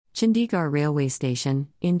Chandigarh Railway Station,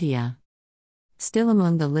 India. Still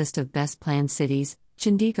among the list of best planned cities,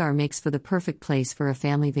 Chandigarh makes for the perfect place for a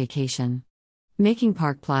family vacation. Making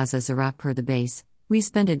Park Plaza Zirakpur the base, we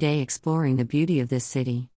spent a day exploring the beauty of this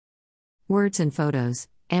city. Words and photos,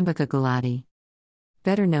 Ambika Gulati.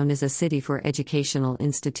 Better known as a city for educational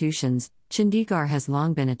institutions, Chandigarh has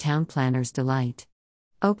long been a town planner's delight.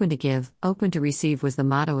 Open to give, open to receive was the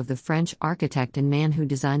motto of the French architect and man who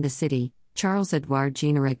designed the city, Charles-Édouard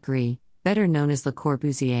Générette, better known as Le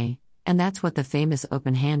Corbusier, and that's what the famous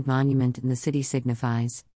open-hand monument in the city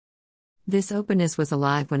signifies. This openness was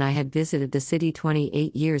alive when I had visited the city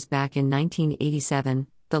 28 years back in 1987,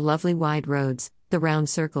 the lovely wide roads, the round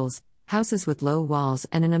circles, houses with low walls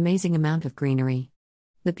and an amazing amount of greenery.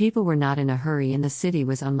 The people were not in a hurry and the city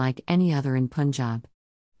was unlike any other in Punjab.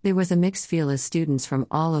 There was a mixed feel as students from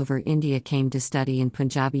all over India came to study in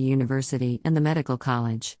Punjabi University and the medical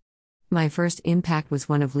college. My first impact was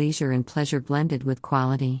one of leisure and pleasure blended with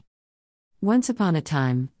quality. Once upon a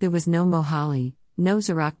time, there was no Mohali, no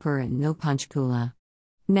Zirakpur and no Panchkula.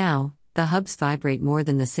 Now, the hubs vibrate more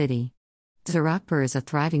than the city. Zirakpur is a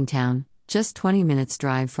thriving town, just 20 minutes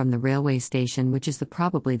drive from the railway station, which is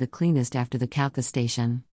probably the cleanest after the Kalka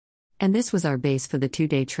station. And this was our base for the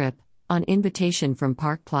 2-day trip, on invitation from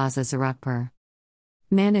Park Plaza Zirakpur.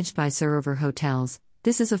 Managed by Sarovar Hotels,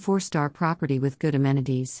 this is a 4-star property with good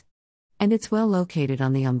amenities. And it's well located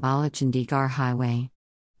on the Ambala-Chandigarh highway.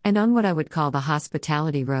 And on what I would call the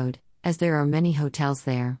hospitality road, as there are many hotels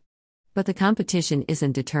there. But the competition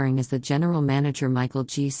isn't deterring, as the general manager Michael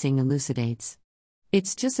G. Singh elucidates.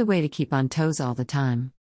 It's just a way to keep on toes all the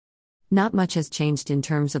time. Not much has changed in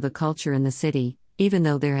terms of the culture in the city, even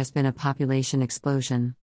though there has been a population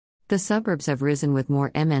explosion. The suburbs have risen with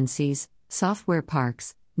more MNCs, software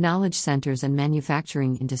parks, knowledge centers and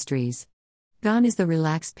manufacturing industries. Gone is the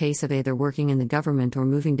relaxed pace of either working in the government or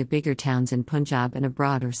moving to bigger towns in Punjab and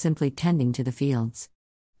abroad or simply tending to the fields.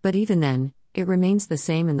 But even then, it remains the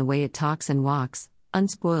same in the way it talks and walks,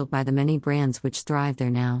 unspoiled by the many brands which thrive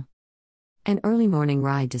there now. An early morning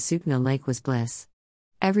ride to Sukna Lake was bliss.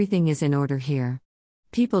 Everything is in order here.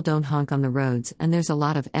 People don't honk on the roads and there's a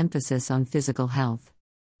lot of emphasis on physical health.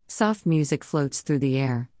 Soft music floats through the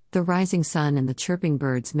air, the rising sun and the chirping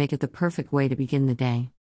birds make it the perfect way to begin the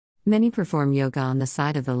day. Many perform yoga on the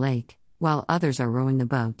side of the lake, while others are rowing the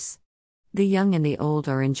boats. The young and the old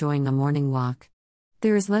are enjoying a morning walk.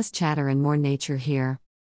 There is less chatter and more nature here.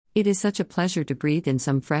 It is such a pleasure to breathe in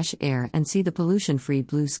some fresh air and see the pollution-free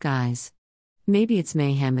blue skies. Maybe it's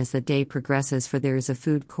mayhem as the day progresses, for there is a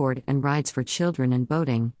food court and rides for children and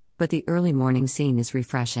boating, but the early morning scene is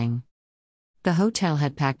refreshing. The hotel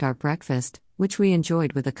had packed our breakfast, which we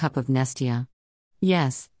enjoyed with a cup of Nestia.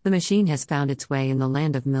 Yes, the machine has found its way in the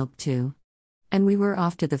land of milk too. And we were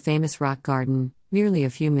off to the famous rock garden, merely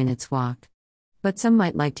a few minutes' walk. But some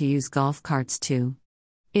might like to use golf carts too.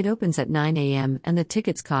 It opens at 9 a.m. and the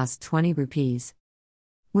tickets cost 20 rupees.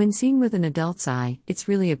 When seen with an adult's eye, it's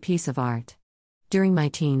really a piece of art. During my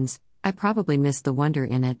teens, I probably missed the wonder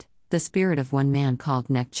in it, the spirit of one man called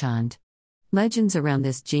Nek Chand. Legends around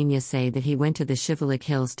this genius say that he went to the Shivalik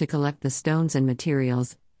Hills to collect the stones and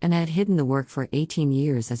materials, and had hidden the work for 18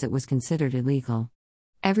 years as it was considered illegal.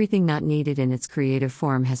 Everything not needed in its creative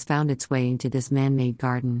form has found its way into this man-made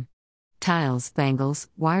garden. Tiles, bangles,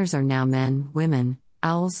 wires are now men, women,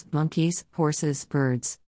 owls, monkeys, horses,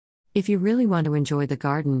 birds. If you really want to enjoy the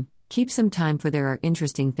garden, keep some time, for there are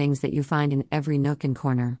interesting things that you find in every nook and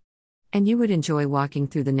corner. And you would enjoy walking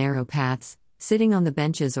through the narrow paths, sitting on the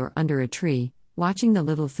benches or under a tree, watching the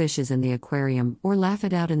little fishes in the aquarium, or laugh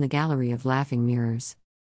it out in the gallery of laughing mirrors.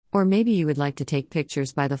 Or maybe you would like to take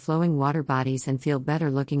pictures by the flowing water bodies and feel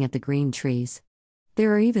better looking at the green trees.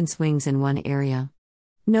 There are even swings in one area.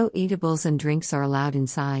 No eatables and drinks are allowed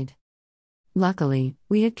inside. Luckily,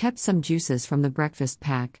 we had kept some juices from the breakfast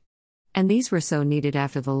pack. And these were so needed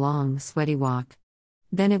after the long, sweaty walk.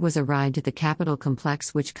 Then it was a ride to the capital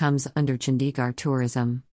complex, which comes under Chandigarh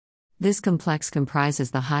Tourism. This complex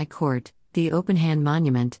comprises the High Court, the open-hand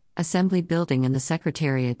monument, Assembly Building and the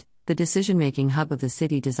Secretariat, the decision-making hub of the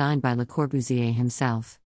city designed by Le Corbusier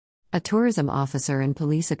himself. A tourism officer and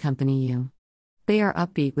police accompany you. They are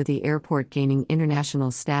upbeat with the airport gaining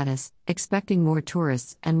international status, expecting more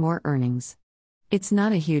tourists and more earnings. It's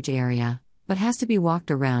not a huge area, but has to be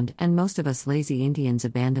walked around, and most of us lazy Indians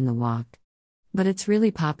abandon the walk. But it's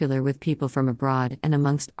really popular with people from abroad and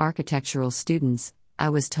amongst architectural students, I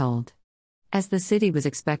was told. As the city was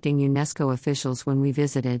expecting UNESCO officials when we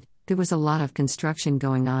visited, there was a lot of construction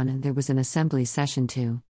going on and there was an assembly session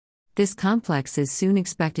too. This complex is soon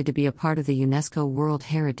expected to be a part of the UNESCO World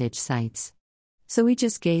Heritage Sites. So we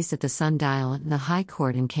just gazed at the sundial in the High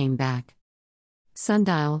Court and came back.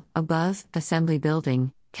 Sundial, above, Assembly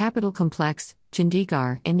Building, Capitol Complex,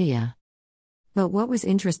 Chandigarh, India. But what was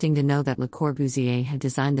interesting to know that Le Corbusier had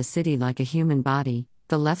designed the city like a human body.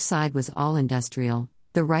 The left side was all industrial,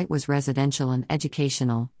 the right was residential and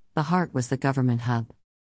educational, the heart was the government hub.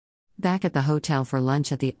 Back at the hotel for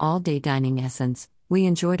lunch at the all-day dining Essence, we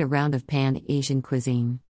enjoyed a round of Pan-Asian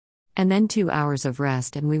cuisine. And then 2 hours of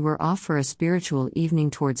rest and we were off for a spiritual evening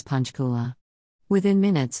towards Panchkula. Within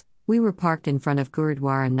minutes, we were parked in front of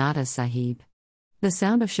Gurudwara Nada Sahib. The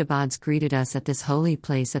sound of shabads greeted us at this holy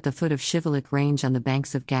place at the foot of Shivalik Range on the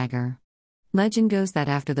banks of Gaggar. Legend goes that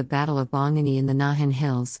after the Battle of Bongani in the Nahan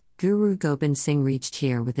Hills, Guru Gobind Singh reached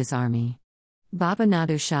here with his army. Baba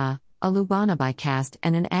Nadu Shah, a Lubana by caste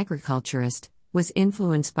and an agriculturist, was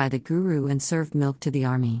influenced by the Guru and served milk to the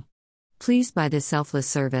army. Pleased by this selfless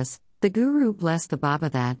service, the Guru blessed the Baba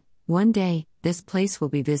that, one day, this place will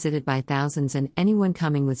be visited by thousands and anyone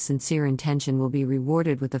coming with sincere intention will be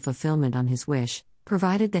rewarded with the fulfillment on his wish,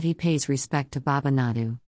 provided that he pays respect to Baba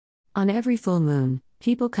Nadu. On every full moon,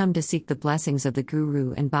 people come to seek the blessings of the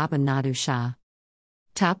Guru and Baba Nadu Shah.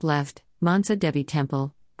 Top left, Mansa Devi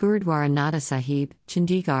Temple, Gurudwara Nada Sahib,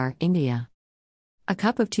 Chandigarh, India. A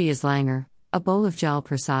cup of tea is langar, a bowl of jal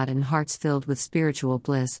prasad and hearts filled with spiritual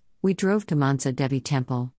bliss. We drove to Mansa Devi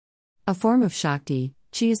Temple. A form of Shakti,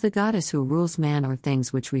 she is the goddess who rules man or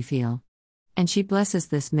things which we feel. And she blesses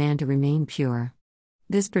this man to remain pure.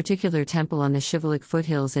 This particular temple on the Shivalik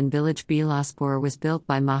foothills in village Bilaspur was built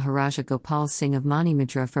by Maharaja Gopal Singh of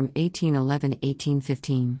Manimudra from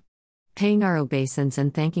 1811-1815. Paying our obeisance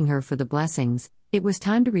and thanking her for the blessings, it was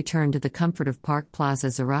time to return to the comfort of Park Plaza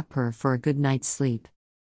Zaratpur for a good night's sleep.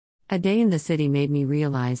 A day in the city made me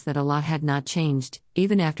realize that a lot had not changed,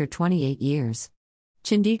 even after 28 years.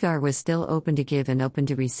 Chandigarh was still open to give and open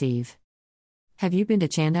to receive. Have you been to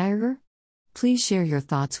Chandigarh? Please share your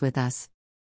thoughts with us.